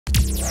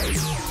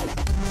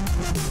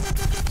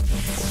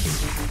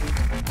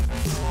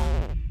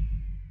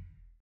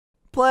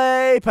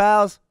Play,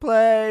 pals.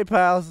 Play,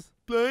 pals.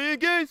 Playing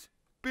games,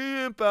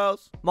 being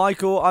pals.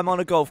 Michael, I'm on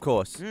a golf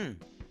course. Hmm.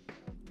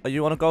 Are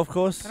you on a golf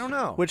course? I don't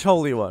know. Which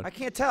hole are you on? I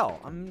can't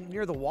tell. I'm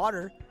near the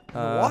water. The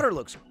water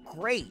looks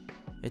great.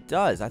 It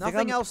does. I think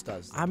Nothing else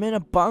does. I'm in a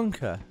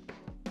bunker.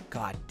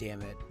 God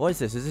damn it. What is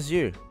this? Is this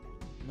you?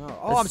 No.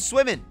 Oh, I'm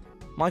swimming.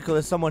 Michael,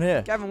 there's someone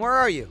here. Gavin, where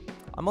are you?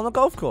 I'm on the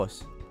golf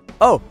course.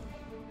 Oh.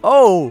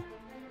 Oh.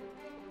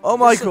 Oh,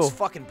 Michael. This looks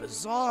fucking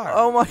bizarre.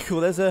 Oh,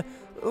 Michael, there's a...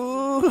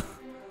 Ooh.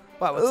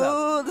 What, what's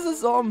up? There's a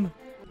zombie.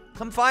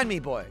 Come find me,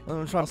 boy. I'm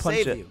going to try and I'll punch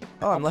save it. you.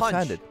 Oh, I'm I'll punch.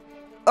 left-handed.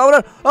 Oh,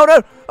 no. Oh,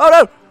 no. Oh,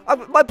 no.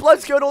 My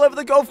blood's going all over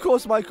the golf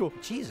course, Michael.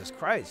 Jesus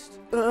Christ.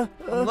 I'm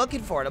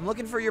looking for it. I'm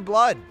looking for your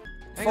blood.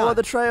 Hang Follow on.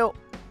 the trail.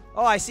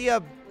 Oh, I see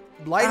a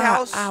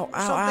lighthouse Ow, or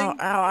something.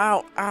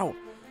 ow.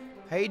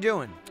 How you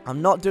doing?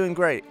 I'm not doing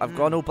great. I've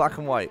gone all black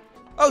and white.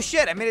 Oh,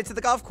 shit. I made it to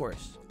the golf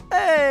course.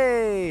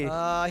 Hey.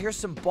 Here's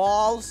some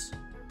balls.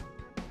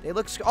 They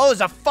look... Oh,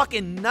 there's a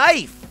fucking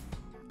knife.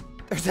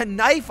 There's a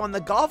knife on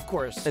the golf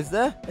course. Is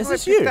there? Is How do I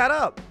this pick you? that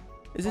up?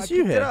 Is this I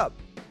you picked here? it up.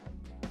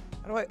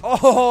 How do I...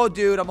 Oh,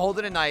 dude, I'm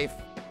holding a knife.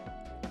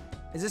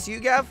 Is this you,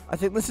 Gav? I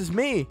think this is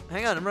me.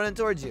 Hang on, I'm running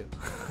towards you.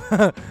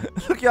 Look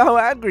at how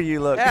angry you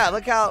look. Yeah,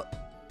 look how...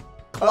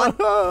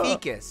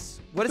 Fecus.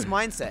 What does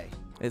mine say?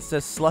 It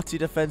says slutty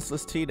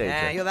defenseless teenager.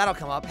 Yeah, yo, that'll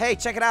come up. Hey,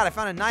 check it out. I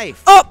found a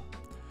knife. Oh!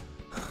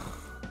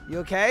 You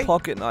okay?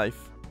 Pocket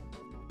knife.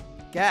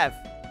 Gav,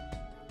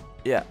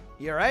 Yeah.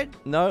 you alright?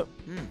 No,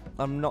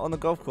 I'm not on the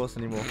golf course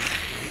anymore.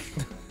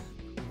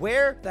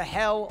 Where the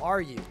hell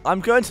are you? I'm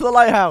going to the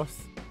lighthouse.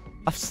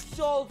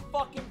 So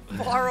fucking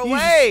far You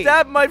away.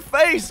 stabbed my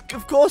face.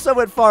 Of course I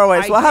went far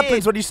away. So what I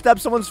happens did. when you stab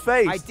someone's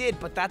face? I did,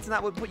 but that's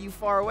not what put you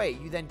far away.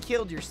 You then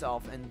killed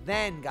yourself and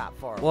then got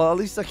far away. Well, at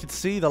least I could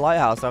see the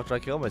lighthouse after I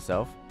killed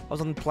myself. I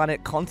was on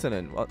planet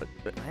continent. What?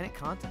 Planet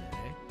continent,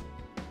 eh?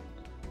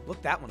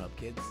 Look that one up,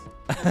 kids.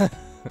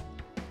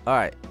 All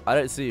right, I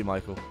don't see you,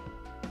 Michael.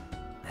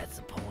 That's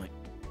the point.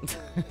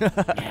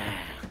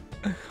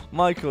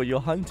 Michael,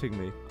 you're hunting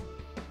me.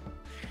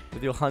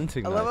 With your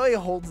hunting I knife. love how he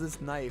holds this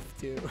knife,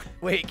 too.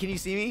 Wait, can you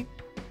see me?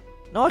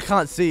 No, I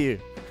can't see you.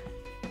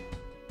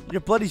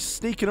 You're bloody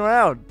sneaking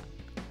around.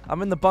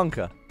 I'm in the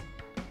bunker.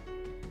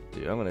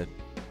 Dude, I'm gonna...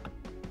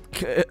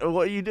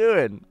 What are you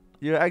doing?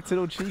 You're acting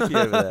all cheeky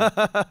over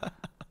there.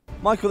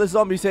 Michael, there's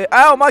zombies here.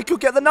 Ow, Michael,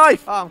 get the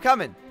knife! Oh, I'm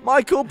coming.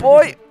 Michael,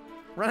 boy!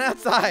 Run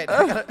outside.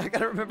 I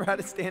gotta remember how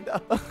to stand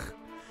up.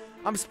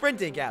 I'm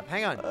sprinting, Gap.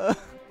 Hang on.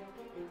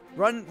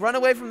 Run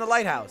away from the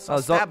lighthouse.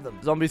 I'll stab them.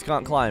 Zombies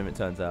can't climb, it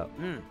turns out.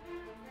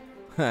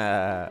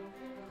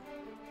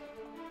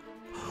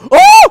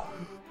 Oh!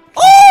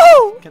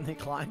 Oh! Can they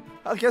climb?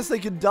 I guess they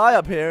can die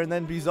up here and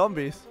then be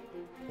zombies.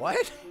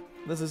 What?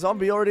 There's a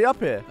zombie already up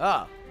here.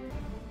 Oh.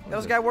 That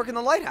was a guy working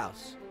the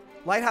lighthouse.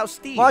 Lighthouse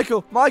Steve.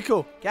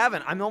 Michael!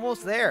 Gavin, I'm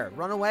almost there.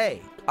 Run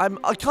away.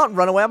 I can't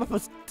run away. I'm up a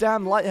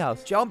damn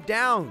lighthouse. Jump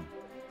down.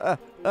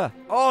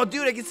 Oh,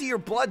 dude, I can see your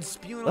blood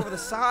spewing over the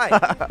side.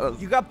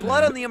 You got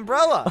blood on the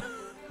umbrella.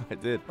 I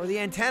did. Or the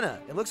antenna.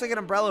 It looks like an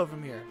umbrella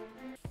from here.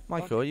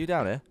 Michael, are you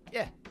down here?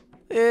 Yeah.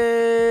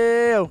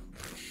 Ew.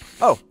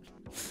 Oh.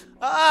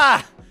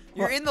 Ah!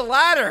 You're What? in the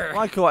ladder.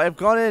 Michael, I've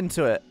gone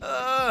into it.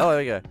 Oh, there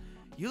we go.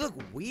 You look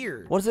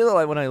weird. What does it look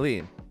like when I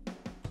lean?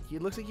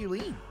 It looks like you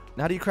lean.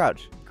 How do you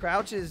crouch?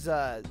 Crouch is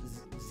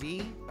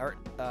Z, or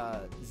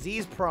Z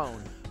is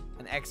prone,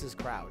 and X is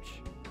crouch.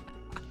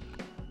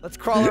 Let's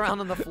crawl around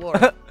on the floor.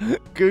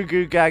 Goo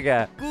goo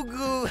gaga. Goo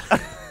goo.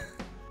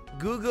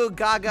 Goo goo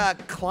gaga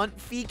clunt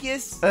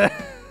fecus.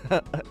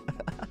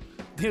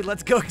 Dude,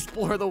 let's go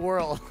explore the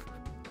world.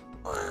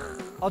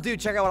 Oh, dude,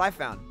 check out what I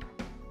found.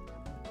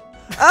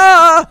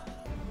 Ah!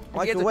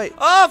 Michael, wait.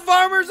 Oh,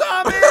 farmer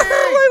zombie!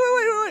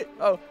 wait.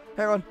 Oh,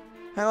 hang on.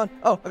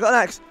 Oh, I got an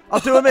axe. I'll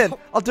do him in.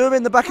 I'll do him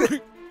in the back of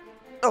the...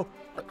 Oh,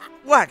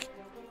 whack.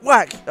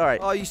 All right.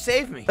 Oh, you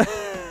saved me.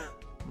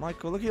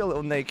 Michael, look at your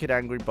little naked,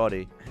 angry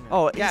body.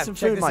 Oh, eat some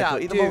check food, this Michael.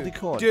 out. Eat the Dude, moldy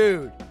corn.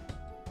 Dude.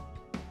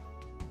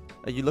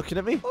 Are you looking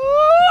at me?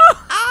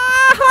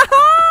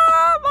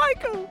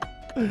 Michael.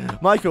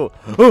 Michael.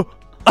 Oh.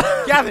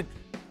 Gavin.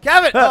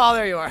 Oh,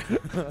 there you are.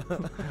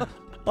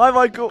 Hi,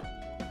 Michael.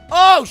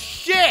 Oh,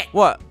 shit.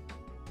 What?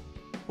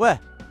 Where?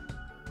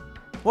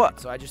 What?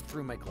 So I just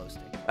threw my glow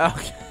stick.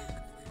 Okay.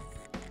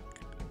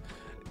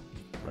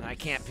 And I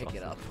can't pick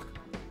it up.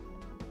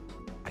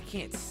 I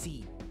can't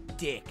see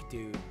dick,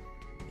 dude.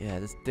 Yeah,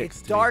 this dick's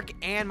It's dark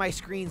and my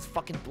screen's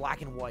fucking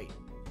black and white.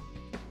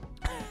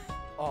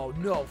 Oh,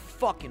 no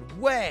fucking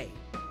way.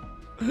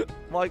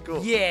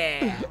 Michael.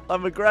 Yeah.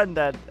 I'm a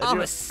granddad. and I'm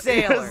you're a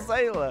sailor. You're a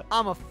sailor.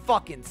 I'm a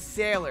fucking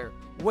sailor.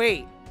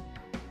 Wait.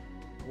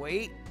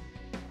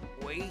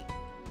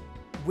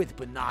 With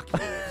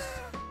binoculars.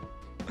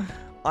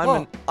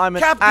 I'm an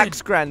Captain!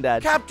 axe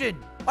granddad. Captain,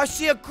 I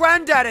see a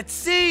granddad at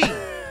sea.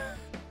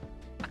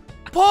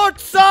 Port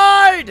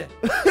side.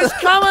 He's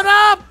coming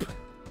up.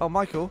 Oh,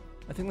 Michael,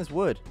 I think there's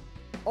wood.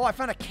 Oh, I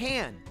found a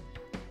can.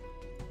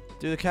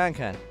 Do the can.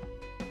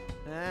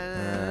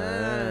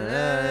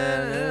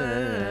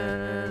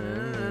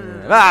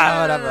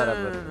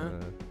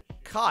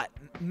 Cot.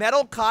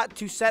 Metal cot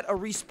to set a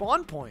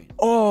respawn point.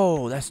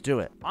 Oh, let's do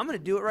it. I'm gonna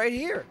do it right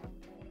here.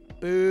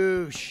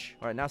 Boosh.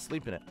 All right, now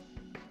sleep in it.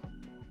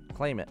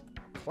 Claim it.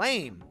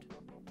 Claimed.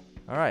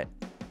 All right.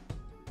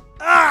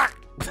 Ah!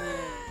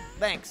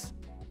 Thanks.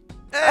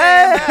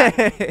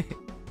 Hey!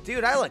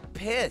 Dude, I look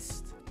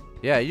pissed.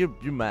 Yeah, you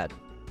mad.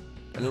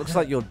 And it looks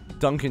like you're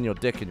dunking your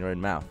dick in your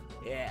own mouth.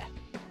 Yeah.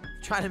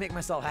 Trying to make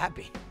myself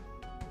happy.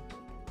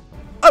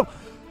 Oh!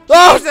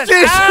 Oh, Jesus!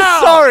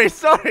 Jesus!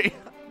 Sorry.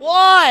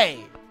 Why?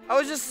 I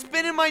was just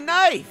spinning my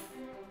knife.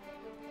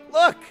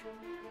 Look.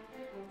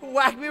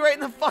 Whacked me right in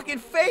the fucking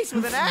face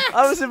with an axe.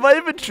 I was in my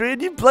inventory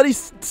and you bloody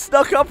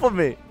snuck up on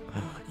me.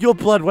 Your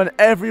blood went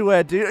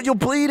everywhere, dude. You're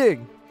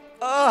bleeding.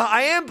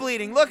 I am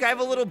bleeding. Look, I have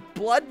a little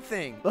blood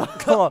thing.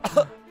 Come on.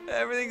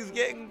 Everything's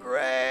getting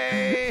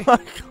gray.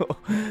 Michael,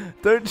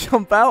 don't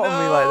jump out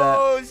on me like that.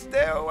 No,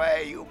 stay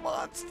away, you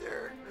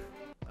monster.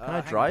 Can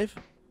I drive?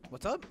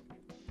 What's up?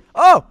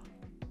 Oh!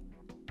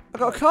 I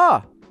got a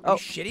car. Are you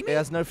shitting me? It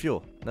has no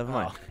fuel. Never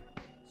mind.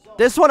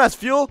 This one has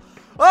fuel.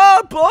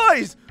 Oh,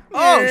 boys!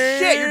 Oh,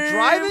 shit, you're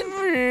driving?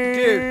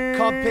 Dude,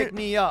 come pick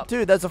me up.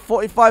 Dude, there's a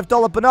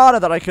 $45 banana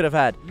that I could have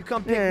had. You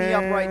come pick me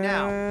up right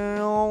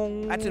now.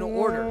 That's an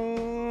order.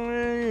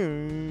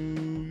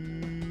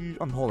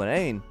 I'm hauling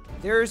aim.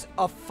 There's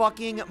a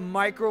fucking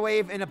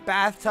microwave in a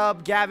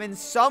bathtub. Gavin,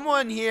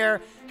 someone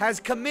here has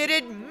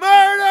committed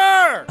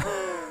murder!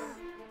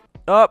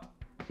 Oh,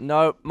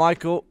 no,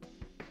 Michael.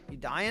 You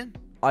dying?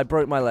 I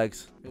broke my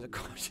legs. There's a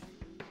caution.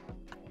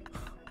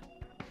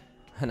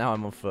 And now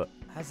I'm on foot.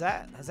 How's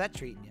that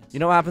treating you? You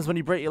know what happens when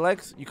you break your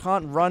legs? You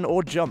can't run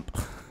or jump.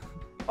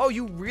 Oh,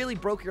 you really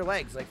broke your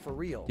legs, like for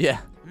real?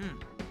 Yeah.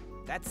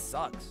 That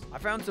sucks. I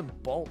found some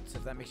bolts,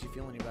 if that makes you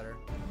feel any better.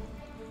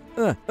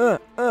 You're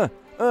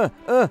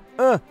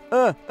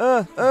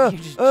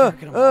just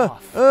jerking them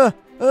off.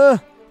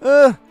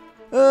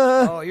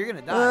 Oh, you're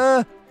gonna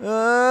die.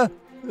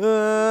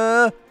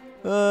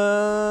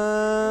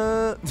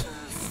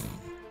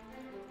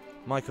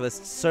 Michael, there's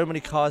so many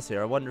cars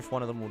here. I wonder if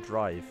one of them will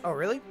drive. Oh,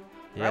 really?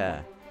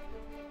 Yeah.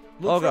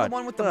 Look for the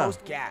one with the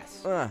most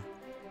gas.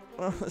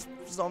 There's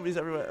zombies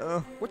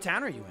everywhere. What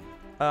town are you in?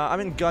 I'm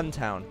in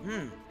Guntown.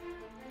 Is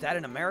that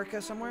in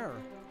America somewhere?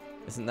 Or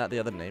isn't that the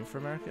other name for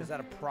America? is that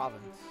a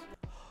province?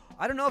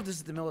 I don't know if this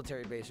is the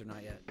military base or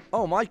not yet.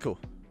 Oh, Michael.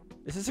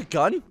 Is this a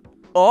gun?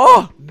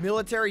 Oh!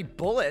 Military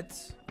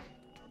bullets?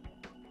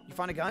 You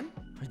find a gun?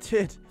 I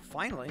did.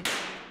 Finally.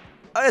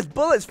 Oh, there's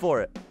bullets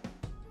for it.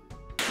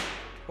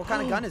 What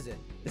kind of gun is it?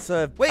 It's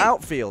a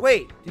outfield.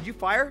 Wait, did you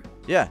fire?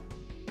 Yeah.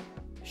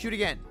 Shoot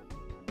again.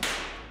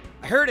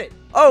 I heard it.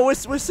 Oh,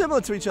 we're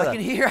similar to each other. I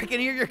can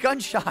hear your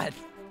gunshot.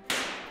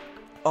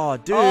 Oh,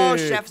 dude. Oh,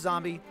 Chef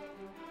Zombie.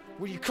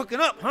 What are you cooking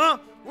up, huh?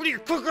 What are you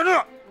cooking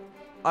up?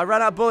 I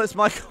ran out of bullets,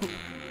 Michael.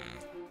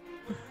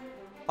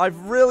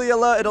 I've really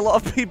alerted a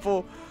lot of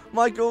people.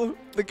 Michael,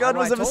 the gun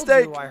was a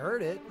mistake. I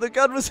heard it. The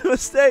gun was a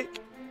mistake.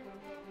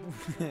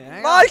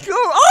 Michael!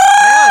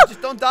 Ah!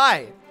 Just don't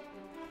die.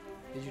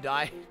 Did you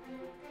die?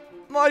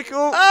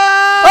 Michael!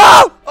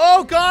 Ah!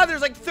 Oh God!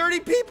 There's like 30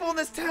 people in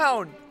this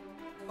town.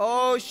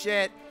 Oh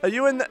shit! Are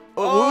you in the?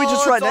 Were we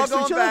just right next to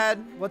each other?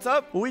 Bad. What's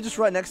up? Were we just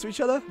right next to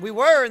each other? We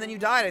were, and then you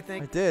died, I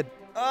think. I did.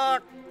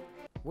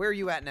 Where are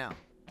you at now?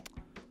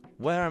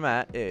 Where I'm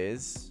at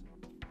is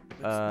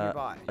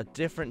nearby. a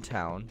different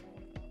town,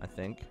 I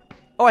think.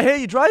 Oh, I hear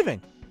you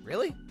driving.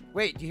 Really?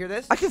 Wait, do you hear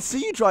this? I can see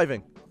you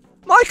driving.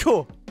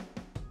 Michael!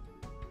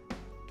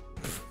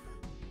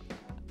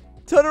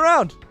 Turn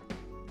around.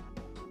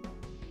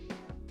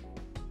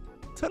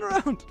 Turn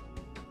around.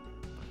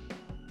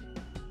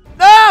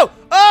 No!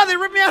 Oh, they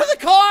ripped me out of the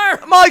car!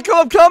 Michael,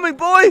 I'm coming,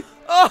 boy!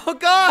 Oh,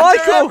 God,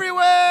 Michael! they're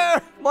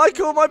everywhere!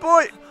 Michael, my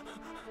boy!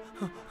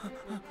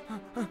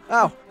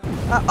 Ow.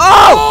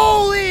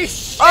 Oh! Holy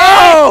shit!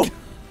 Oh!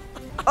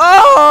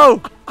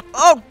 Oh!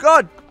 Oh,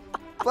 God!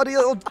 Bloody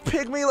little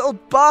pygmy little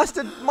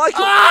bastard,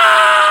 Michael!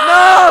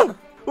 Ah! No!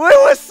 We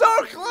were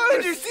so close!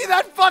 Did you see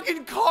that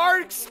fucking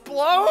car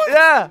explode?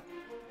 Yeah!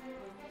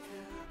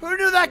 Who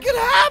knew that could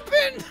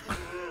happen?